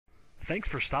Thanks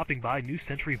for stopping by New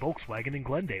Century Volkswagen in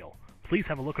Glendale. Please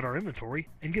have a look at our inventory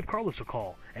and give Carlos a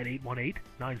call at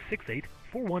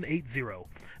 818-968-4180.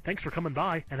 Thanks for coming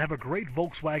by and have a great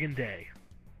Volkswagen day.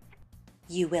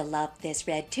 You will love this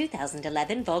red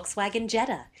 2011 Volkswagen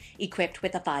Jetta, equipped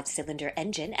with a 5-cylinder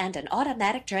engine and an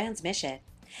automatic transmission.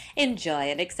 Enjoy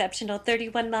an exceptional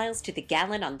 31 miles to the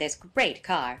gallon on this great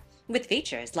car, with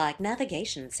features like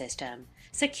navigation system,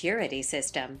 security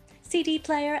system, CD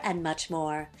player, and much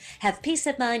more. Have peace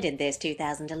of mind in this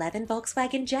 2011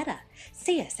 Volkswagen Jetta.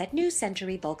 See us at New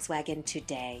Century Volkswagen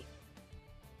today.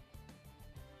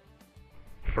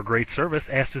 For great service,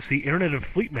 ask to see Internet and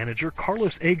Fleet Manager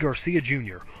Carlos A. Garcia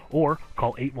Jr. or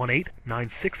call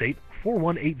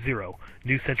 818-968-4180.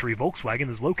 New Century Volkswagen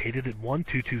is located at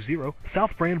 1220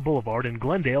 South Brand Boulevard in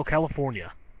Glendale,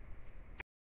 California.